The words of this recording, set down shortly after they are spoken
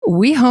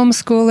We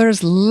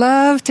homeschoolers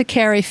love to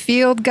carry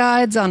field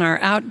guides on our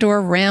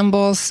outdoor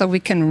rambles so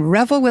we can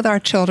revel with our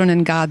children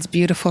in God's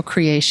beautiful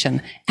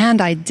creation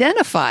and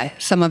identify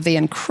some of the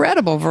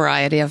incredible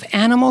variety of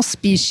animal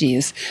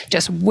species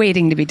just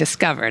waiting to be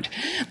discovered.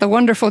 The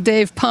wonderful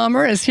Dave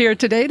Palmer is here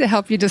today to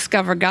help you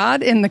discover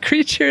God in the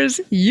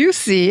creatures you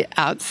see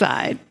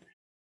outside.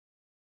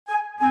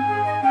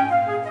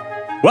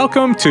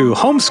 Welcome to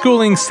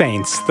Homeschooling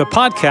Saints, the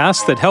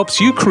podcast that helps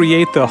you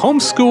create the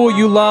homeschool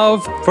you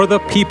love for the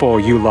people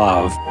you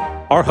love.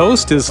 Our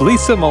host is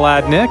Lisa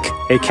Mladinich,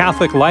 a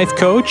Catholic life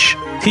coach,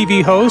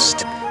 TV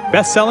host,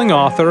 best-selling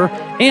author,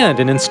 and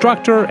an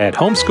instructor at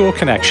Homeschool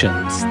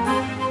Connections.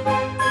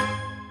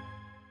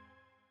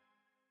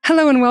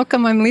 Hello and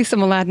welcome. I'm Lisa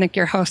Mladinich,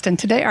 your host, and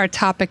today our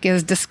topic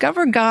is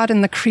Discover God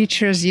in the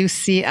Creatures You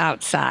See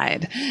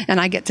Outside. And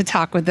I get to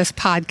talk with this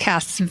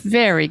podcast's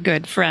very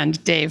good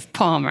friend, Dave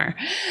Palmer.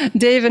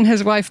 Dave and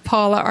his wife,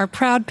 Paula, are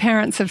proud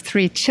parents of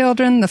 3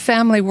 children. The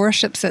family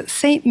worships at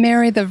St.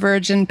 Mary the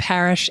Virgin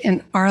Parish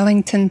in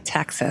Arlington,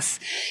 Texas.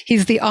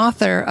 He's the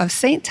author of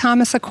St.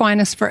 Thomas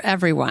Aquinas for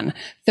Everyone,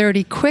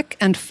 30 quick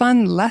and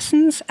fun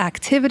lessons,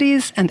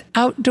 activities, and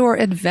outdoor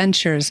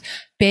adventures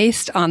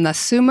based on the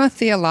Summa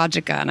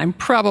Theologica, and I'm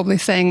probably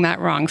saying that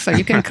wrong, so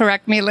you can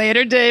correct me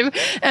later, Dave,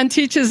 and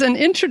teaches an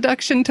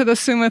introduction to the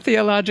Summa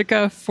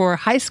Theologica for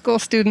high school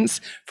students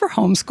for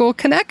Homeschool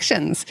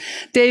Connections.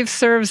 Dave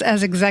serves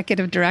as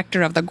executive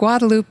director of the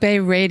Guadalupe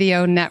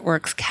Radio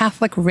Network's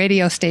Catholic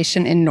radio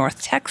station in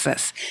North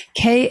Texas,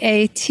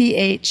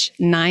 KATH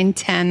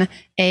 910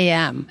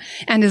 AM,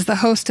 and is the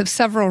host of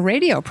several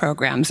radio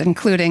programs,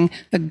 including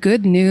The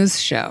Good News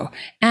Show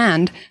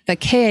and the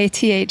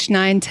KATH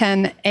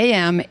 910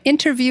 AM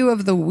Interview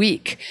of the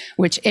Week,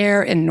 which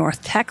air in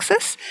North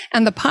Texas,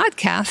 and the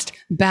podcast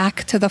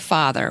Back to the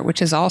Father,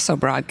 which is also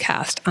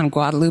broadcast on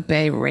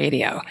Guadalupe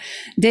Radio.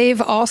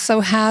 Dave also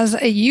has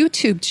a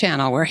YouTube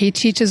channel where he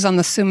teaches on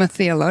the Summa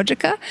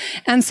Theologica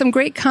and some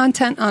great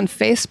content on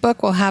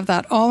Facebook. We'll have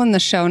that all in the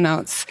show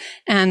notes.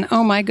 And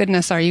oh my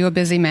goodness, are you a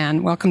busy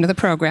man? Welcome to the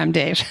program,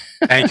 Dave.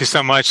 Thank you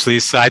so much,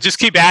 Lisa. I just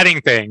keep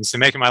adding things and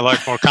making my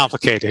life more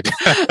complicated.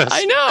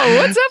 I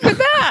know. What's up with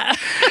that?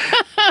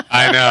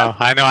 I know.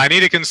 I need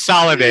to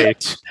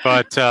consolidate,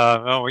 but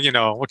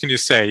what can you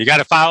say? You got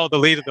to follow the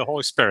lead of the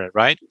Holy Spirit,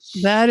 right?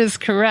 That is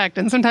correct.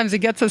 And sometimes he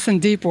gets us in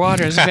deep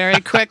waters very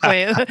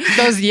quickly.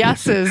 Those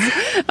yeses.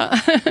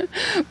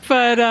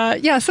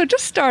 So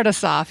just start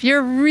us off.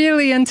 You're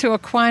really into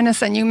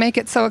Aquinas and you make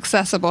it so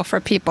accessible for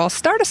people.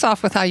 Start us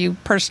off with how you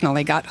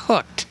personally got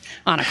hooked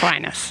on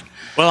Aquinas.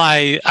 Well,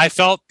 I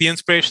felt the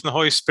inspiration of the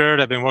Holy Spirit.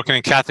 I've been working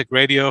in Catholic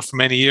radio for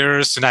many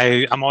years, and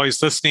I'm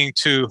always listening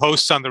to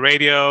hosts on the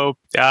radio,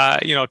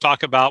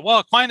 talk about, well,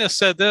 Aquinas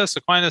said this,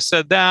 Aquinas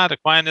said that,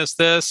 Aquinas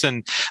this,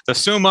 and the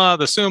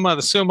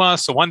Summa.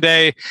 So one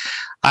day,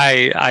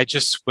 I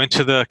just went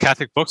to the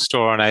Catholic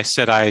bookstore and I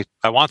said, I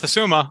want the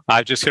Summa.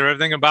 I just hear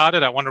everything about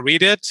it. I want to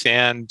read it.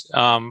 And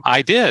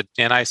I did.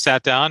 And I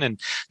sat down, and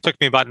it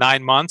took me about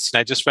 9 months. And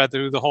I just read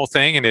through the whole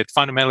thing, and it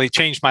fundamentally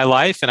changed my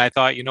life. And I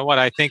thought, you know what?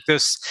 I think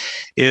this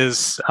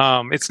is,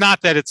 it's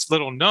not that it's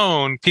little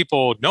known.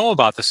 People know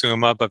about the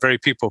Summa, but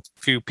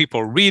few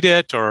people read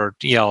it or,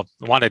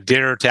 want to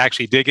dare to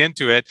actually dig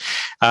into it.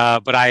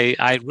 But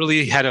I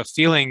really had a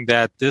feeling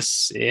that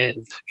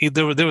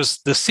there was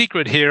the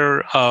secret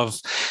here of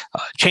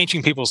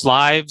changing people's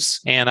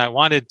lives. And I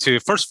wanted to,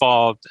 first of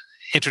all,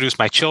 introduce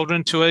my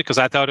children to it because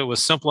I thought it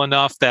was simple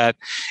enough that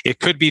it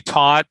could be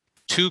taught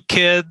to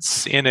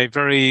kids in a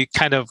very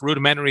kind of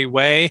rudimentary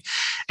way.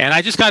 And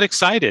I just got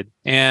excited.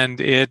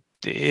 And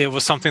it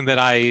was something that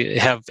I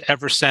have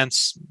ever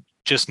since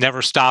just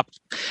never stopped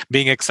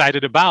being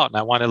excited about. And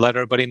I want to let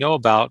everybody know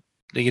about,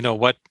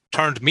 what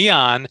turned me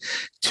on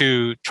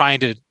to trying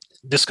to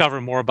discover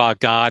more about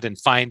God and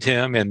find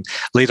Him and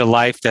lead a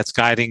life that's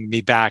guiding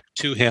me back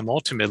to Him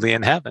ultimately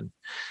in heaven.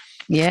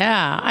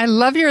 Yeah, I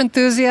love your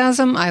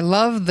enthusiasm. I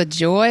love the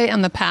joy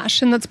and the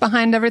passion that's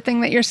behind everything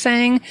that you're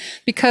saying,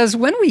 because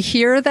when we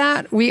hear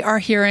that, we are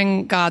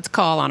hearing God's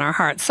call on our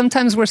hearts.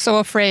 Sometimes we're so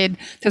afraid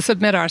to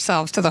submit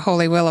ourselves to the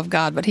holy will of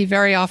God, but He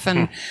very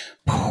often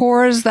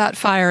pours that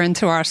fire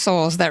into our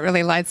souls that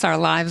really lights our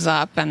lives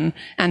up and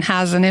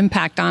has an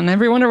impact on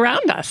everyone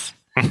around us.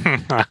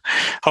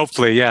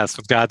 Hopefully, yes,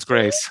 with God's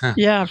grace.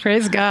 Yeah,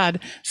 praise God.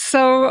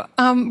 So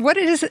what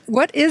is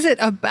it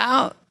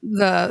about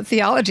the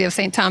theology of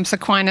St. Thomas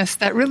Aquinas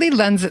that really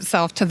lends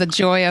itself to the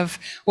joy of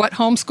what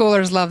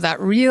homeschoolers love, that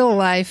real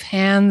life,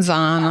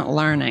 hands-on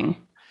learning?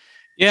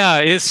 Yeah,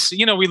 it's,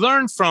 we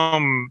learn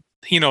from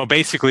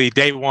basically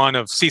day one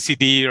of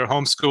CCD or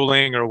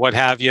homeschooling or what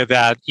have you,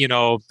 that,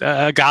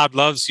 God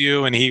loves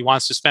you and He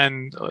wants to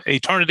spend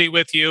eternity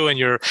with you and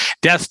you're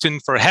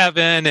destined for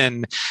heaven.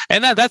 And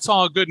that's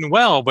all good and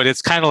well, but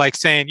it's kind of like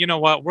saying, you know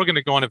what, we're going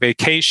to go on a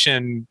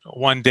vacation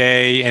one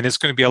day and it's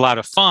going to be a lot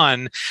of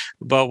fun.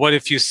 But what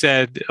if you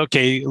said,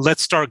 okay,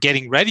 let's start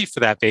getting ready for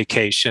that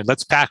vacation.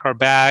 Let's pack our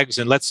bags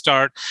and let's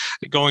start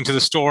going to the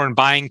store and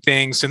buying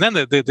things. And then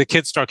the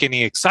kids start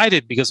getting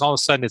excited because all of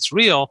a sudden it's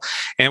real.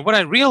 And what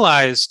I realized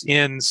realized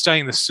in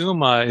studying the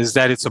Summa is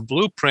that it's a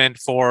blueprint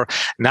for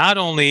not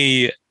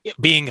only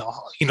being,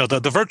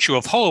 the virtue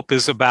of hope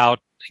is about,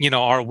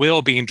 our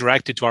will being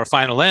directed to our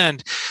final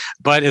end,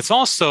 but it's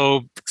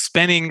also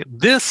spending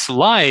this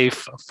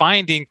life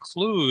finding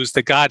clues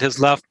that God has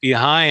left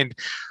behind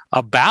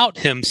about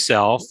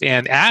himself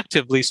and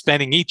actively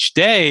spending each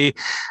day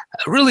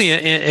really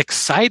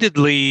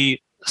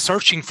excitedly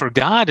searching for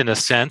God in a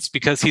sense,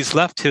 because he's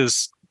left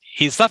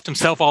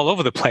himself all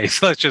over the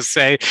place. Let's just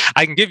say.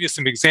 I can give you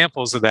some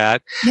examples of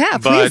that. Yeah,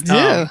 please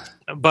do.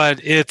 But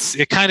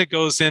it kind of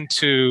goes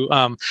into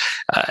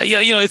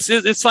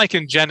it's like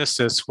in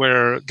Genesis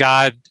where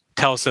God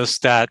tells us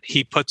that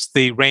he puts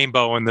the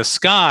rainbow in the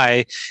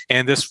sky,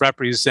 and this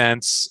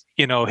represents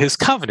his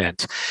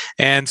covenant.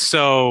 And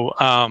so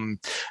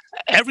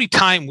every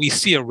time we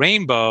see a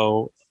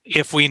rainbow,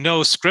 if we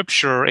know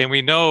scripture and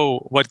we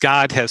know what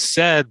God has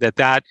said,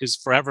 that is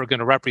forever going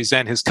to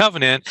represent his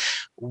covenant,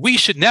 we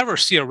should never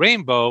see a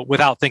rainbow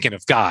without thinking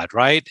of God,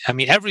 right? I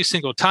mean, every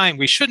single time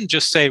we shouldn't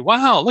just say,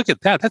 wow, look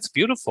at that. That's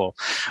beautiful.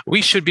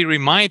 We should be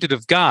reminded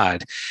of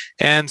God.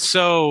 And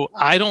so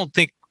I don't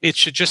think it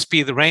should just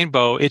be the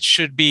rainbow. It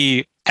should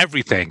be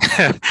everything.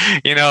 Let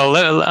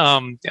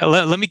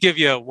me give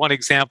you one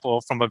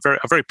example from a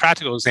very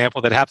practical example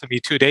that happened to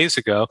me 2 days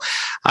ago.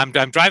 I'm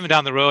driving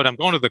down the road. I'm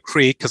going to the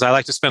creek because I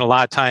like to spend a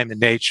lot of time in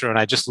nature, and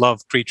I just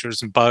love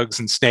creatures and bugs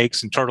and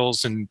snakes and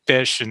turtles and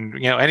fish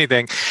and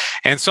anything.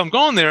 And so I'm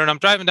going there, and I'm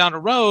driving down the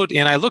road,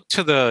 and I look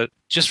to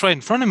just right in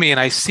front of me, and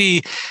I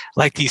see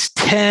like these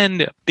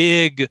 10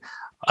 big.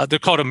 They're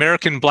called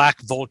American black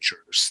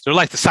vultures. They're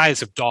like the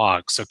size of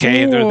dogs,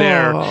 okay? And they're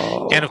there.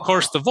 And of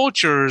course, the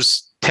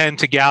vultures tend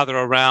to gather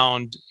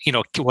around,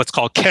 what's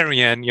called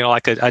carrion,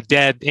 like a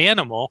dead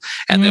animal.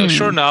 And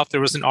sure enough,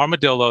 there was an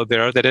armadillo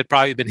there that had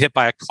probably been hit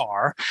by a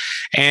car.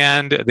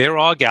 And they were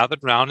all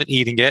gathered around and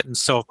eating it. And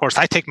so, of course,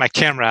 I take my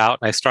camera out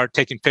and I start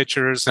taking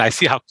pictures and I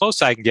see how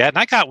close I can get. And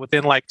I got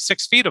within like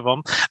 6 feet of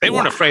them. They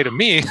weren't afraid of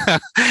me.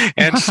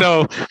 And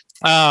so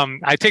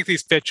I take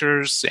these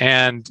pictures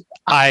and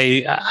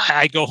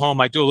I go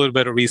home, I do a little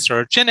bit of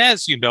research. And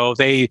as you know,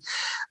 they're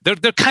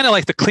kind of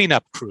like the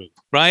cleanup crew,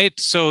 right?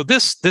 So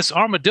this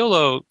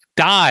armadillo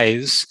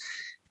dies.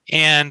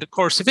 And of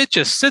course, if it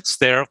just sits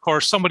there, of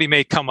course, somebody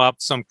may come up,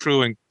 some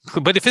crew,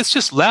 but if it's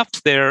just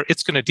left there,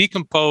 it's going to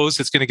decompose.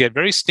 It's going to get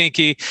very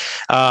stinky.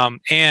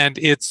 And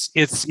it's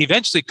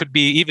eventually could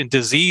be even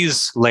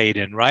disease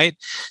laden, right?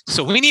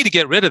 So we need to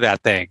get rid of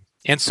that thing.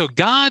 And so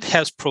God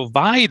has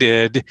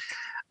provided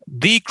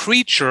the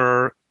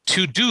creature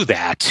to do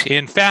that.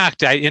 In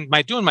fact, in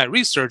doing my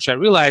research, I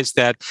realized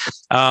that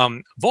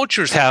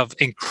vultures have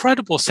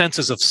incredible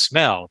senses of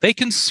smell. They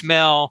can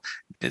smell,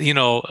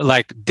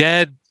 like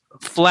dead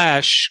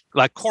flesh,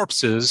 like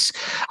corpses,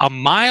 a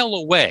mile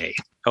away.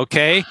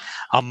 Okay,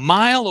 a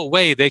mile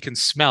away, they can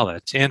smell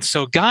it. And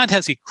so God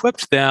has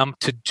equipped them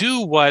to do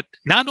what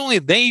not only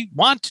they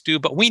want to do,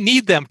 but we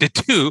need them to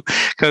do.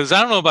 Because I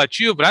don't know about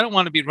you, but I don't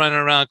want to be running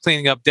around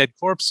cleaning up dead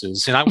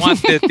corpses. And I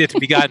want it to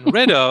be gotten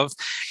rid of.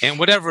 And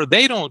whatever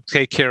they don't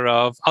take care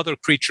of, other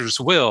creatures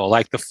will,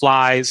 like the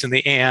flies and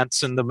the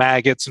ants and the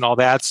maggots and all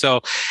that.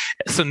 So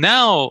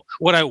now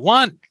what I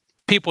want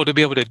people to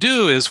be able to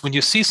do is when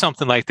you see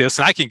something like this,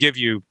 and I can give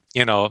you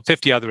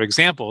 50 other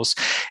examples,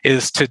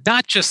 is to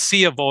not just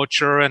see a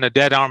vulture and a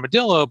dead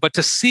armadillo, but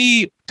to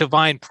see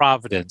divine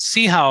providence,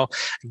 see how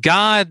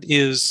God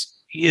is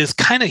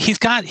kind of, he's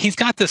got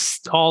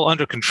this all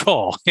under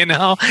control,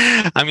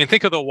 I mean,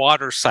 think of the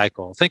water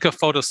cycle, think of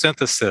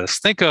photosynthesis,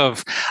 think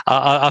of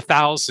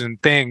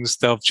 1,000 things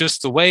of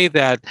just the way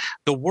that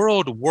the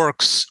world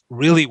works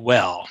really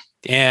well.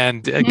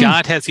 And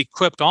God has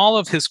equipped all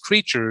of his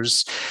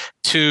creatures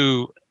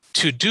to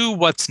do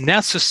what's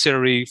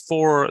necessary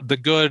for the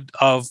good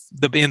of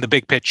in the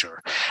big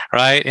picture,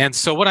 right? And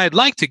so what I'd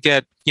like to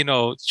get,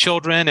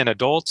 children and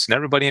adults and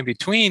everybody in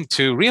between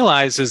to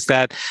realize is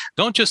that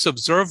don't just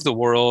observe the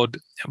world,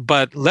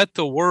 but let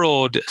the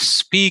world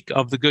speak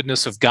of the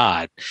goodness of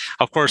God.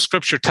 Of course,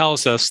 Scripture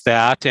tells us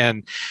that.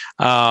 And,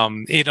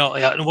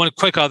 one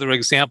quick other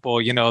example,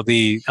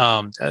 there's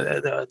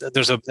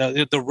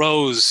the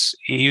rose.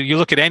 You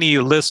look at any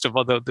list of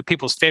the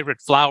people's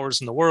favorite flowers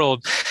in the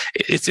world,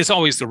 it's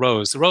always the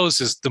rose. The rose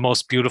is the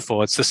most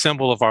beautiful. It's the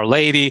symbol of Our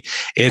Lady.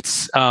 It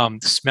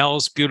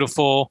smells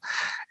beautiful.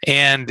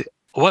 And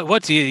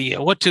what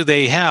do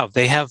they have?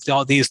 They have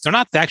all these, they're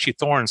not actually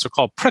thorns, they're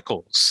called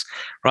prickles,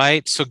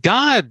 right? So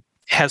God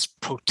has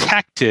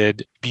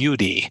protected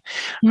beauty,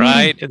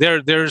 right?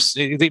 They're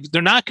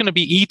not going to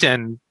be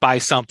eaten by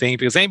something,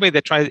 because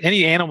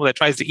any animal that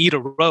tries to eat a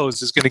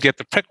rose is going to get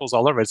the prickles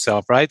all over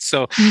itself, right?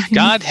 So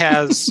God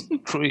has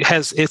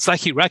it's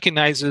like he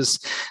recognizes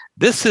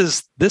this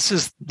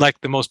is like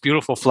the most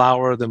beautiful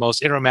flower, the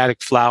most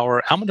aromatic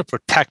flower. I'm going to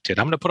protect it.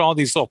 I'm going to put all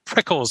these little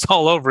prickles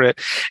all over it.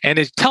 And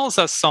it tells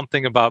us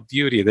something about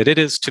beauty, that it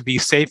is to be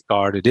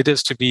safeguarded, it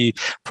is to be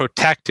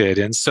protected.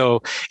 And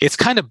so it's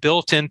kind of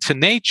built into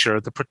nature,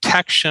 the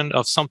protection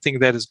of something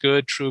that is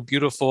good, true,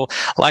 beautiful,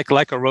 like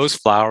a rose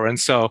flower. And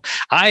so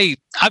I've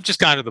just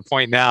gotten to the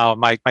point now,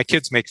 my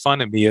kids make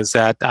fun of me, is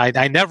that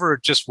I never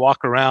just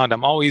walk around.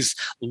 I'm always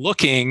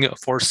looking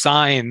for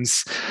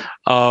signs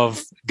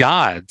of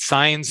God,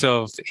 signs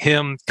of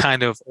Him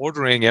kind of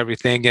ordering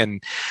everything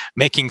and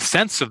making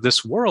sense of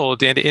this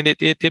world. And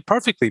it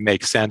perfectly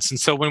makes sense. And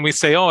so when we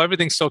say, oh,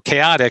 everything's so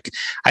chaotic,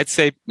 I'd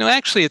say, no,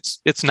 actually,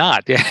 it's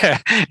not.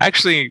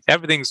 Actually,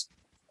 everything's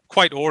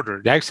quite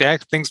ordered. Actually,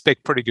 things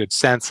make pretty good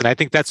sense. And I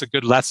think that's a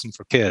good lesson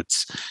for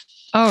kids.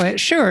 Oh, it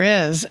sure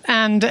is.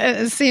 And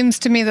it seems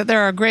to me that there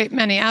are a great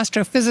many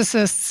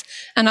astrophysicists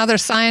and other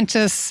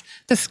scientists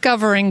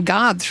discovering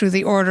God through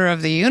the order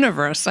of the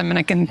universe. I mean,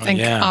 I can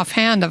think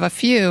offhand of a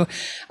few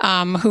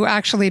who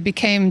actually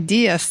became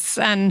deists.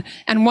 And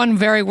one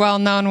very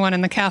well-known one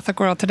in the Catholic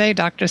world today,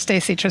 Dr.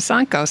 Stacy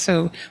Trasancos,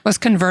 who was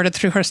converted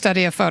through her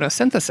study of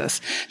photosynthesis.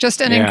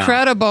 Just an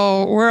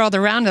incredible world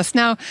around us.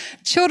 Now,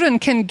 children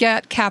can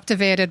get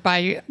captivated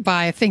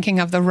by thinking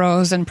of the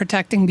rose and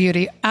protecting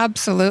beauty.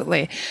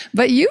 Absolutely.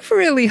 But you've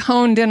really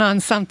honed in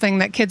on something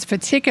that kids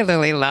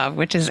particularly love,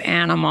 which is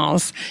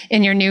animals,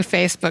 in your new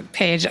Facebook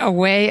page, A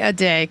Way a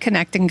Day,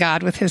 Connecting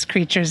God with His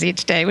Creatures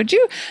Each Day. Would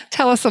you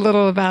tell us a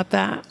little about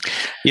that?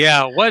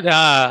 Yeah,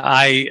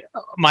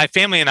 my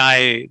family and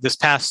I this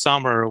past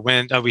summer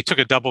we took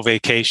a double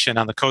vacation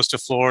on the coast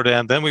of Florida,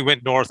 and then we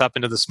went north up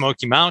into the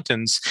Smoky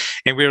Mountains,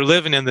 and we were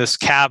living in this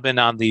cabin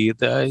on the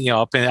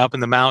up in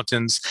the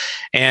mountains,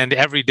 and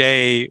every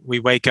day we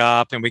wake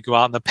up and we go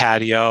out in the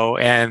patio,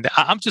 and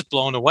I'm just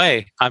blown away.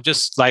 I'm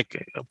just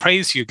like,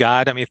 praise you,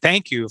 God. I mean,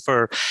 thank you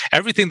for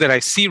everything that I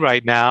see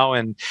right now.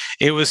 And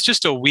it was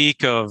just a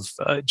week of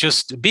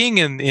just being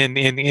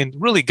in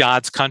really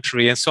God's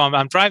country. And so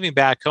I'm driving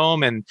back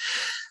home, and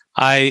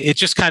I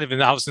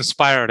was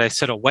inspired. I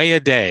said, a way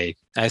a day.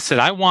 I said,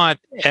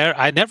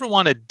 I never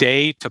want a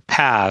day to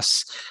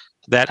pass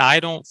that I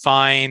don't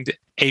find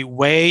a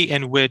way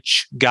in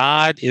which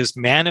God is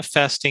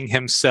manifesting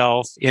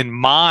Himself in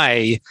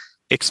my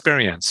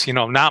experience,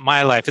 not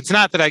my life. It's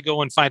not that I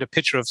go and find a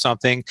picture of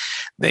something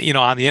that,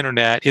 on the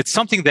internet. It's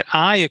something that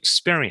I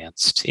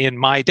experienced in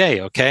my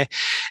day. Okay.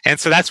 And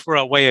so that's where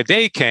A Way a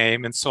Day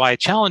came. And so I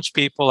challenge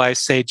people, I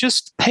say,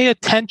 just pay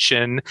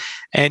attention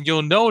and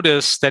you'll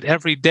notice that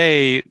every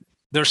day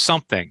there's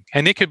something.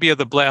 And it could be a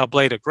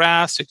blade of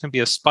grass. It can be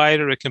a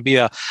spider. It can be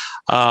a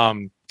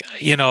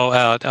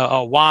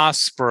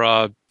wasp or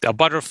a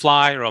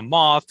butterfly or a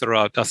moth or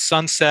a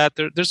sunset.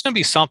 There's going to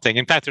be something.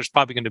 In fact, there's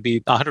probably going to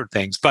be 100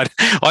 things, but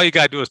all you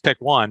got to do is pick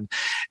one,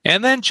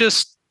 and then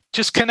just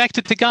connect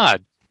it to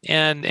God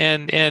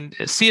and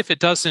see if it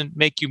doesn't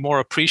make you more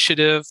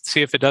appreciative.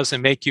 See if it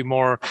doesn't make you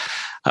more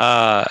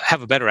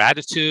have a better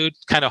attitude.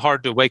 Kind of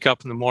hard to wake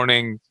up in the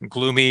morning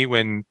gloomy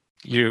when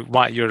you're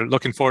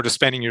looking forward to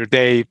spending your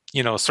day,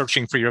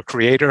 searching for your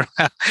creator.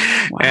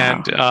 Wow.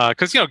 And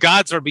because,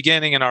 God's our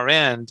beginning and our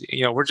end,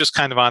 we're just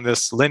kind of on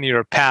this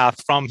linear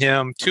path from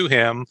Him to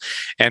Him.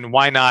 And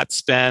why not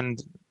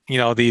spend,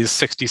 these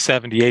 60,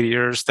 70, 80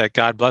 years that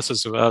God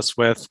blesses us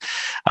with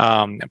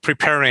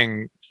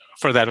preparing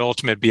for that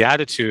ultimate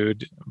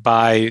beatitude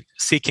by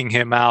seeking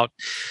Him out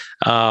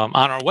on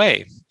our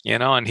way,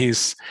 and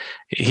he's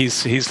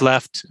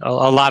left a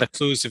lot of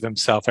clues of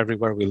Himself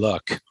everywhere we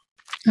look.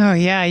 Oh,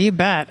 yeah, you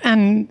bet.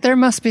 And there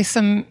must be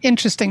some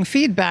interesting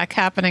feedback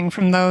happening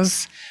from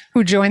those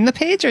who join the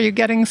page. Are you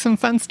getting some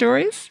fun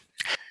stories?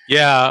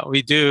 Yeah,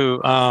 we do.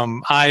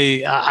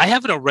 I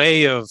have an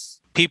array of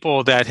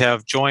people that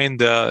have joined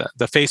the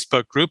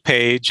Facebook group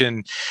page,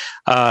 and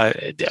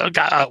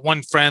got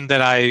one friend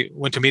that I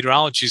went to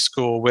meteorology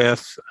school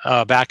with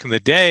back in the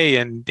day,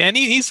 and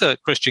he's a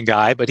Christian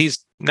guy, but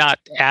he's not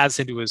as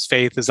into his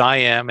faith as I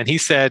am. And he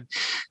said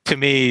to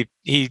me,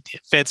 he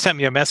had sent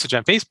me a message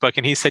on Facebook,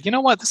 and he said, you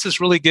know what, this has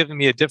really given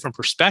me a different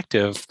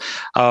perspective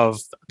of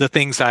the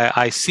things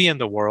I see in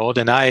the world.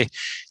 And I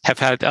have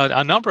had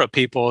a number of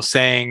people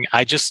saying,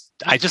 I just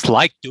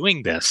like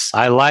doing this.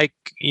 I like,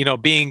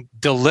 being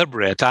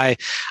deliberate. I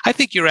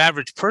think your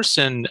average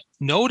person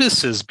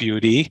notices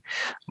beauty,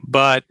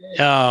 but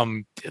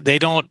they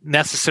don't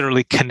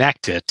necessarily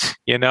connect it.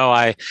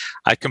 I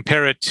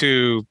compare it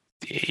to,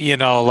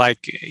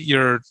 like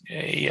your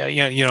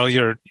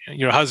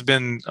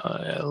husband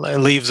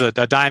leaves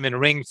a diamond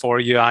ring for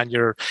you on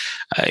your,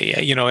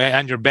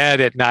 on your bed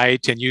at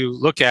night, and you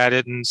look at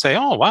it and say,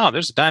 "Oh, wow,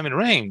 there's a diamond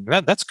ring.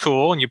 That's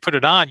cool." And you put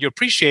it on, you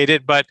appreciate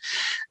it, but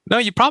no,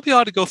 you probably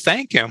ought to go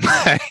thank Him.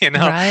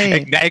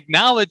 Right.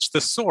 Acknowledge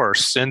the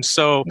source. And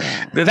so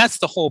that's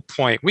the whole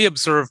point. We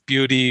observe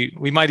beauty.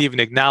 We might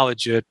even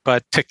acknowledge it,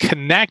 but to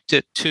connect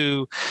it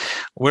to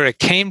where it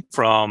came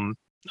from,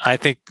 I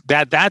think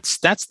that's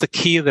the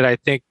key that I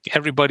think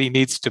everybody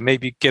needs to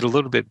maybe get a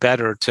little bit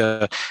better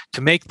to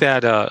make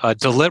that a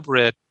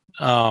deliberate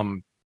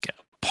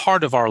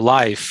part of our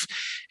life.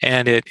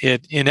 and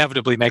it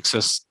inevitably makes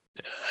us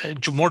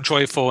more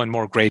joyful and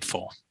more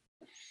grateful.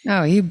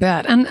 Oh, you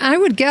bet. And I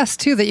would guess,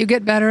 too, that you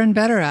get better and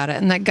better at it,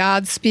 and that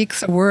God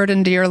speaks a word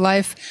into your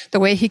life the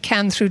way he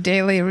can through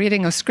daily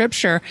reading of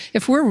Scripture.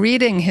 If we're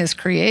reading his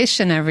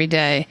creation every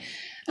day,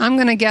 I'm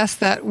going to guess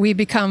that we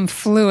become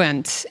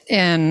fluent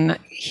in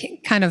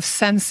kind of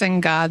sensing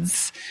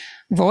God's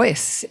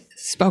voice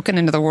spoken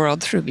into the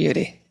world through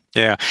beauty.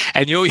 Yeah,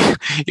 and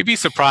you'd be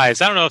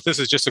surprised. I don't know if this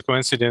is just a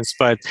coincidence,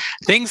 but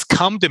things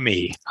come to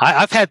me.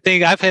 I've had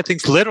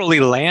things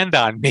literally land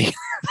on me.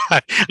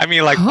 I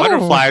mean, like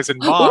butterflies and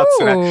moths.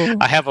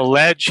 And I have a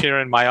ledge here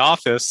in my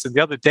office. And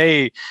the other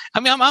day, I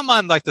mean, I'm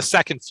on like the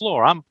second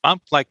floor. I'm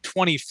like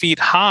 20 feet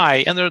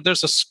high, and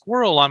there's a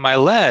squirrel on my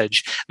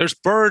ledge. There's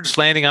birds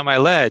landing on my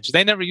ledge.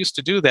 They never used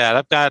to do that.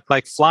 I've got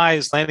like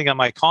flies landing on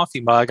my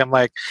coffee mug. I'm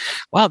like,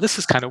 wow, this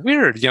is kind of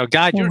weird.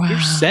 God, you're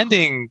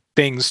sending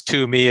things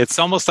to me. It's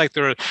almost like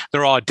they're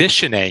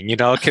auditioning.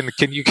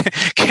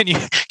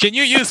 Can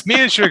you use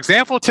me as your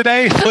example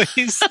today,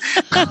 please?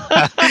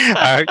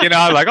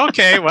 I'm like,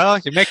 okay, well,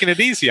 you're making it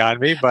easy on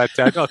me, but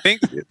I don't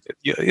think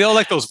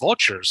like those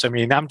vultures. I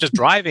mean, I'm just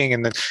driving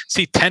and then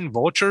see 10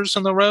 vultures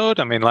on the road.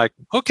 I mean, like,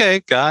 okay,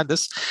 God,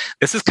 this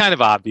is kind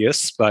of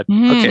obvious, but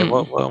okay,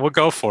 we'll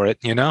go for it.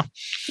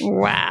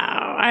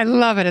 Wow, I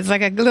love it. It's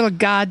like a little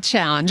God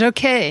challenge.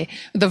 Okay,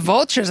 the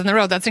vultures on the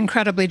road, that's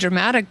incredibly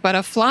dramatic, but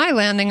a fly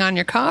landing on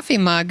your coffee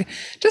mug,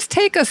 just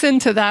take us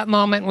into that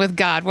moment with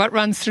God. What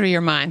runs through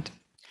your mind?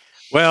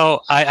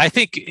 Well, I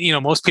think,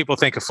 most people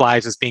think of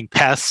flies as being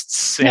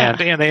pests,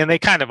 and they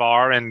kind of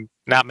are, and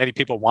not many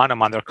people want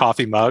them on their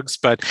coffee mugs.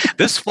 But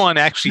this one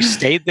actually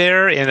stayed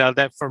there, and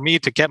that for me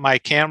to get my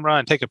camera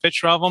and take a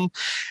picture of them.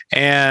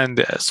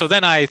 And so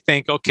then I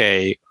think,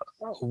 okay,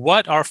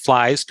 what are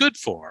flies good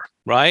for,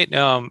 right?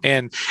 Well,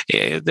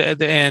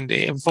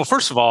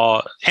 first of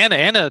all,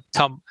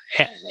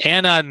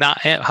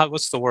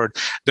 what's the word?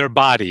 Their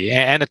body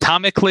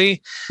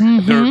anatomically,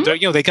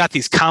 they're they got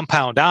these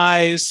compound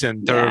eyes,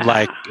 and they're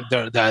like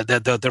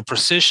their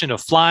precision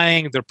of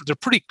flying. They're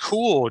pretty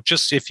cool.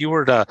 Just if you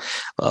were to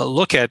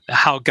look at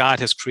how God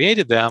has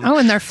created them. Oh,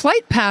 and their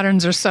flight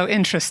patterns are so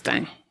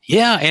interesting.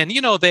 Yeah, and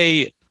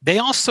they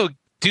also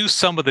do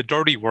some of the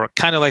dirty work,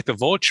 kind of like the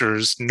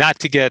vultures. Not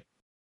to get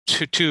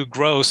too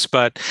gross,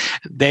 but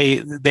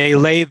they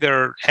lay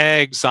their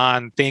eggs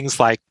on things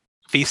like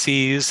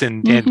feces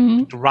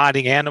and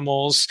rotting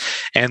animals,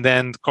 and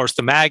then of course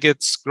the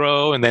maggots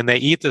grow, and then they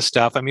eat the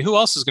stuff. I mean, who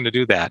else is going to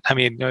do that? I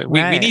mean,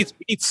 we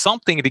need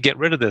something to get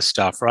rid of this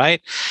stuff,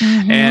 right?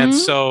 And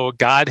so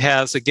God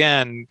has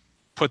again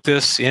put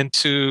this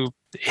into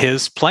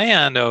his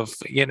plan of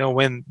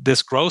when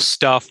this gross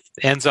stuff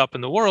ends up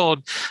in the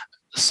world,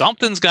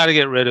 something's got to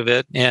get rid of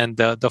it, and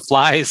the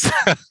flies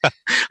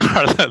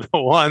are the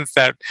ones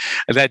that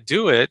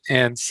do it.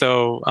 And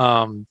so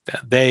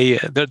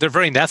they're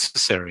very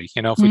necessary.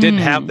 If we didn't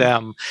have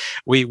them,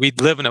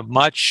 we'd live in a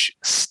much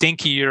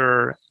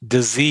stinkier,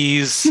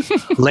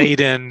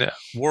 disease-laden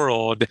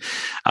world.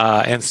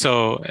 And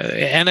so,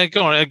 and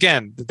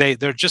again,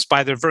 they're just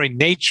by their very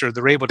nature,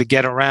 they're able to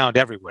get around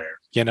everywhere.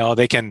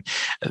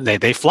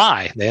 They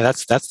fly.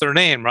 That's their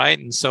name, right?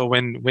 And so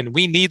when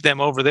we need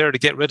them over there to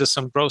get rid of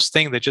some gross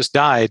thing that just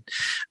died,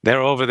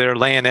 they're over there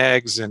laying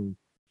eggs and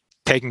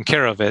taking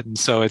care of it. And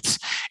so it's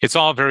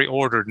all very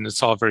ordered, and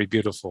it's all very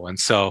beautiful. And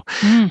so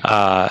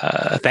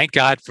thank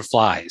God for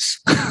flies.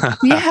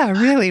 Yeah,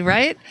 really,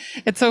 right?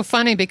 It's so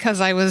funny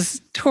because I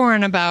was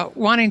torn about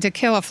wanting to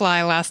kill a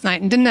fly last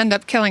night and didn't end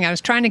up killing. I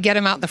was trying to get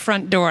him out the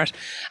front door.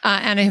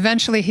 And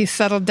eventually he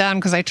settled down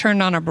because I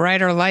turned on a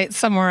brighter light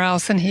somewhere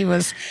else, and he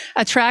was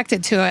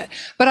attracted to it.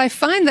 But I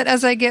find that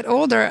as I get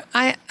older,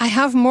 I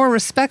have more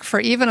respect for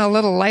even a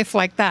little life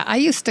like that. I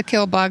used to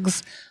kill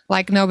bugs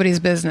like nobody's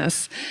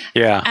business.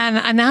 Yeah.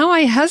 And now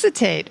I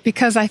hesitate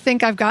because I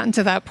think I've gotten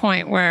to that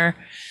point where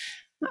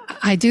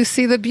I do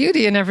see the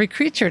beauty in every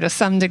creature to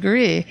some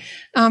degree.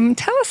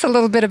 Tell us a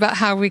little bit about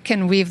how we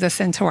can weave this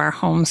into our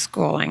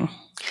homeschooling.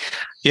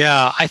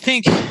 Yeah, I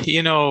think,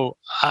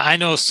 I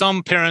know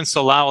some parents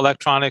allow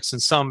electronics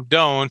and some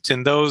don't.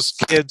 And those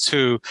kids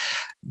who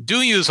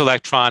do use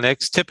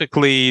electronics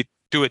typically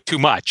do it too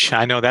much.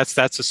 I know that's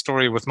a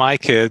story with my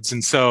kids.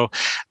 And so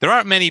there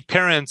aren't many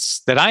parents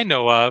that I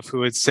know of who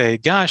would say,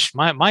 gosh,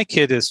 my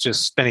kid is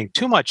just spending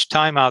too much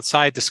time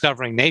outside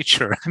discovering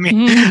nature. I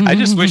mean, I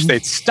just wish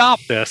they'd stop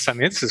this. I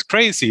mean, this is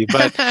crazy.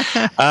 But,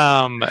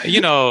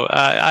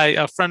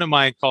 a friend of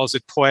mine calls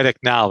it poetic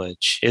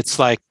knowledge. It's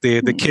like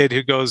the kid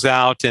who goes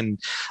out and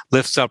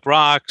lifts up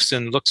rocks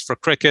and looks for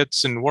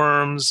crickets and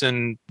worms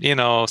and,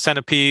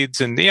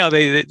 centipedes. And,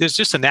 there's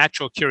just a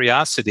natural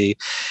curiosity.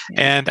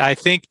 And I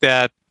think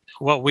that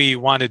what we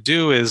want to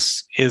do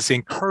is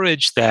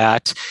encourage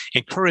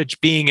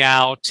being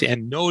out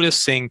and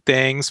noticing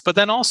things, but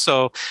then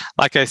also,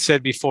 like I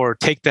said before,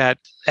 take that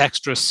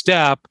extra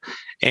step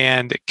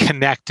and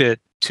connect it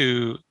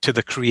to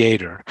the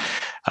Creator,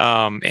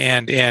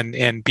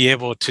 and be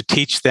able to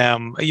teach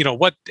them,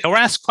 or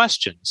ask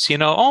questions.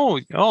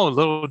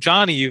 Little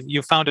Johnny,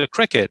 you found a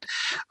cricket.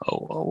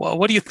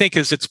 What do you think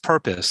is its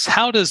purpose?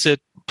 How does it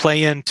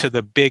play into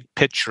the big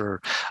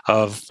picture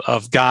of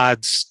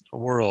God's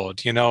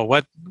world.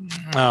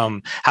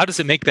 How does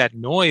it make that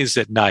noise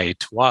at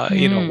night? Why,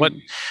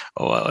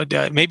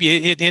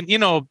 maybe it,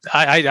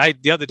 I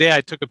the other day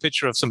I took a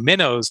picture of some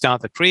minnows down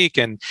at the creek,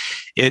 and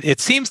it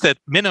seems that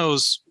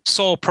minnows'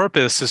 sole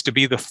purpose is to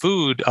be the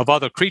food of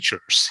other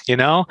creatures,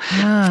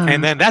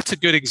 and then that's a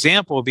good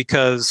example,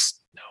 because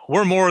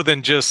we're more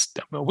than just,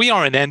 we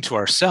are an end to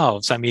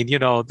ourselves. I mean,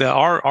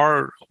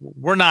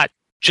 we're not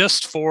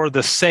just for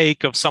the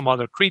sake of some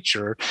other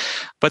creature,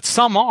 but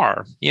some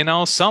are,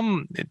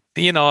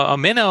 a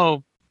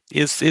minnow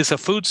is a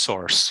food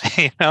source,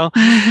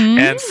 Mm-hmm.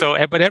 and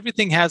so, but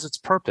everything has its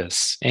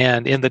purpose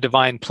and in the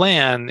divine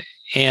plan.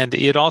 And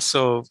it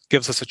also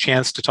gives us a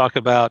chance to talk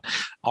about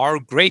our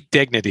great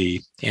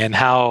dignity and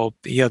how,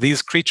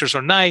 these creatures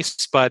are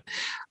nice, but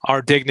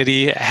our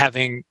dignity,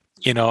 having,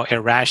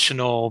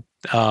 irrational,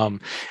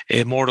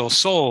 immortal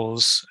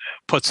souls,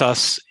 puts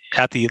us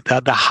at the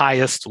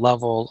highest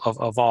level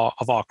of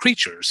all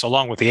creatures,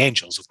 along with the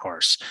angels, of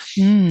course.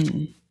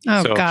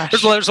 Oh, so gosh.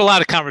 There's a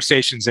lot of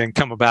conversations that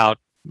come about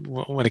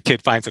when a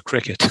kid finds a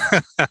cricket.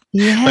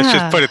 Yeah. Let's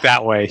just put it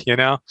that way,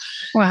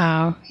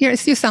 Wow. You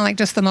sound like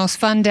just the most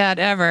fun dad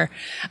ever.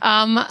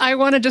 I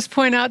want to just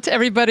point out to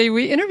everybody,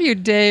 we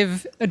interviewed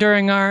Dave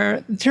during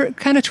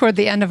kind of toward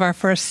the end of our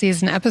first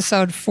season,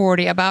 episode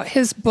 40, about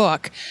his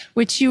book,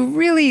 which you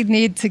really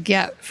need to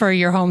get for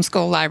your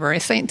homeschool library,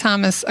 St.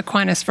 Thomas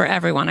Aquinas for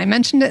Everyone. I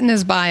mentioned it in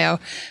his bio.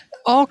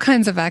 All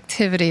kinds of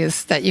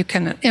activities that you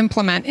can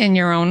implement in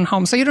your own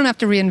home, so you don't have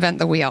to reinvent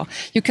the wheel.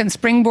 You can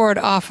springboard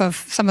off of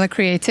some of the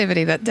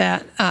creativity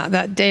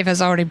that Dave has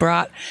already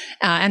brought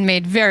and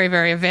made very,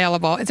 very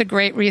available. It's a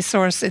great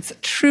resource. It's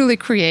truly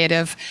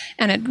creative,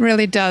 and it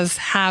really does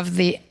have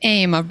the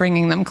aim of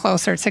bringing them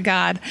closer to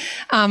God.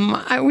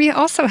 We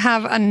also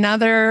have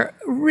another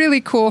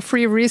really cool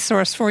free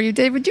resource for you.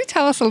 Dave, would you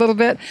tell us a little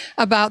bit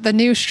about the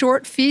new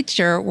short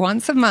feature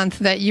once a month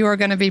that you are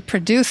going to be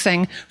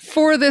producing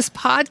for this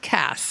podcast?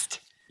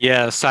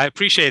 Yes, I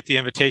appreciate the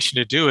invitation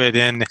to do it.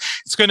 And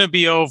it's going to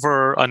be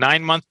over a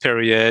 9-month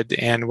period.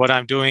 And what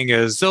I'm doing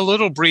is a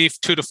little brief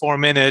 2 to 4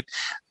 minute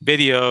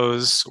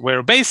videos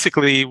where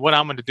basically what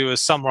I'm going to do is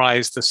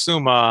summarize the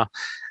Summa,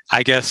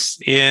 I guess,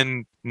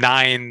 in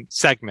 9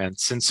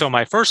 segments. And so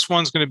my first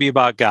one's going to be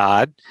about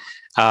God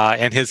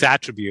and his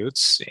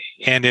attributes.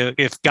 And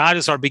if God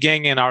is our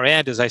beginning and our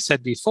end, as I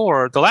said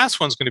before, the last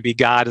one's going to be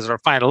God as our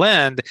final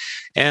end.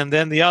 And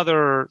then the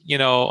other,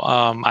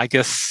 I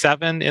guess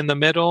 7 in the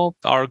middle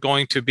are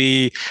going to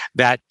be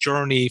that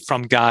journey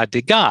from God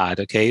to God.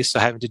 Okay. So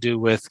having to do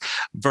with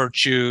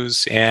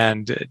virtues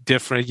and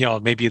different,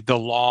 maybe the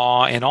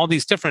law and all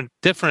these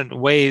different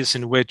ways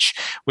in which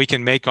we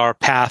can make our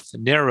path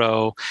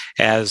narrow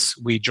as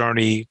we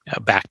journey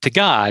back to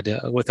God,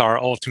 with our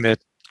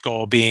ultimate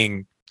goal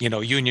being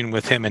union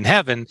with him in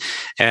heaven.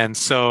 And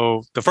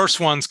so the first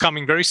one's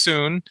coming very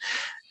soon,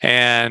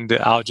 and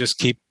I'll just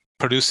keep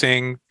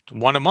producing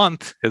one a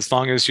month as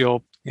long as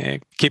you'll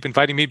keep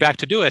inviting me back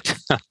to do it.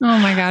 Oh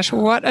my gosh,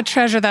 what a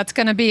treasure that's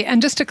going to be.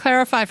 And just to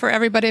clarify for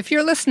everybody, if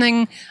you're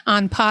listening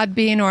on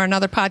Podbean or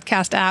another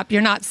podcast app,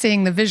 you're not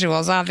seeing the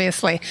visuals,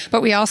 obviously,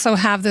 but we also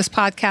have this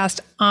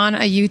podcast on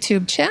a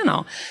YouTube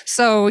channel.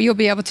 So you'll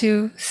be able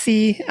to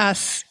see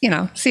us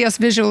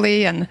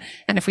visually. And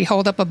if we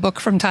hold up a book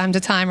from time to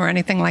time or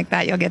anything like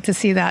that, you'll get to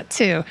see that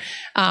too.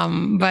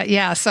 But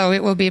yeah, so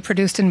it will be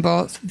produced in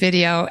both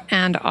video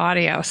and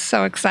audio.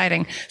 So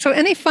exciting. So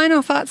any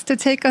final thoughts to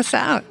take us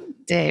out,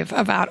 Dave,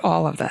 about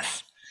all of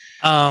this?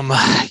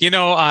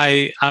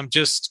 I'm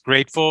just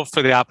grateful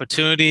for the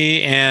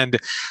opportunity. And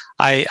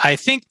I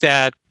think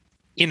that,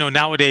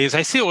 nowadays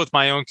I see it with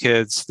my own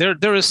kids.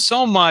 There is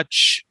so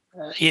much,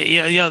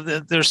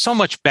 there's so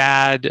much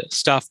bad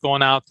stuff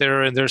going out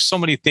there, and there's so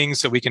many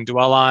things that we can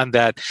dwell on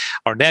that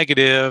are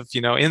negative,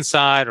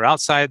 inside or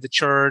outside the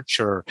church,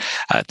 or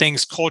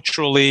things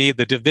culturally,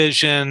 the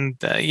division,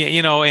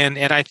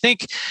 and I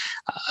think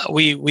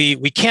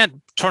we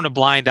can't turn a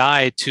blind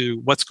eye to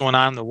what's going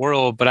on in the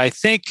world, but I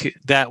think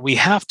that we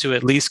have to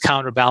at least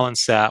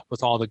counterbalance that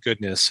with all the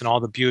goodness and all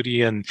the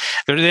beauty. And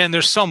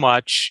there's so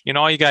much,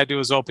 all you got to do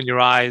is open your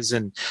eyes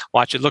and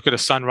watch it, look at a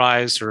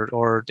sunrise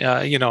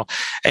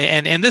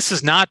and this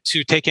is not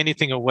to take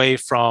anything away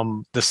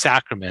from the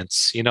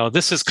sacraments.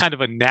 This is kind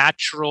of a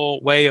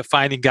natural way of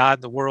finding God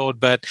in the world,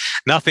 but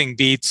nothing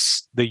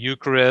beats the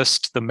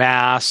Eucharist, the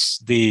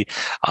Mass, the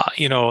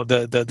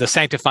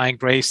sanctifying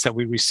grace that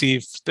we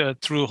receive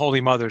through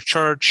Holy Mother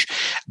Church.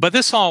 But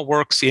this all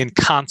works in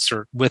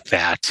concert with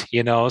that,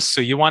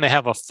 so you want to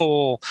have a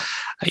full,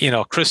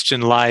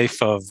 Christian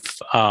life of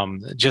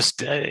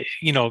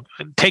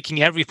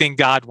taking everything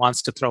God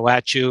wants to throw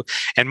at you.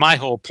 And my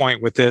whole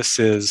point with this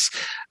is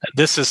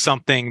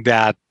something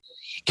that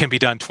can be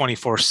done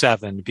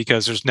 24/7,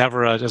 because there's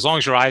never as long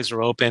as your eyes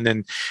are open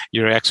and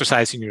you're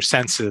exercising your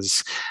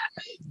senses,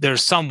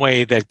 there's some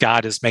way that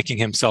God is making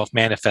himself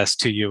manifest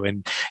to you,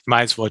 and you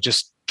might as well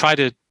just try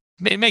to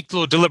make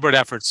little deliberate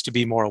efforts to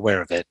be more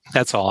aware of it.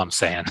 That's all I'm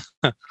saying.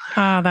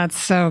 Oh, that's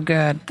so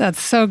good.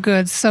 That's so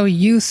good. So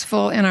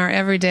useful in our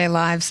everyday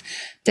lives.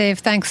 Dave,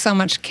 thanks so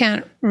much.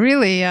 Can't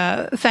really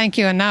thank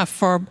you enough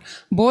for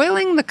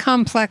boiling the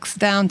complex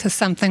down to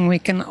something we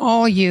can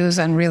all use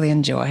and really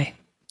enjoy.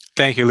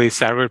 Thank you,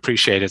 Lisa. I really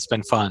appreciate it. It's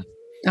been fun.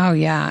 Oh,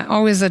 yeah.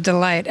 Always a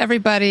delight.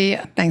 Everybody,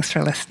 thanks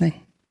for listening.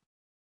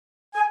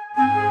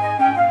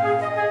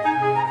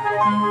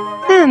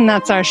 And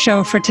that's our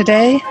show for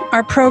today.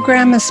 Our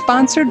program is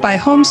sponsored by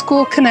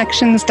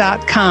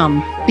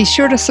homeschoolconnections.com. Be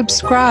sure to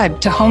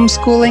subscribe to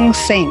Homeschooling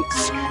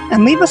Saints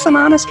and leave us an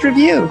honest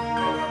review.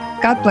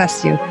 God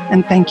bless you,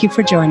 and thank you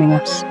for joining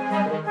us.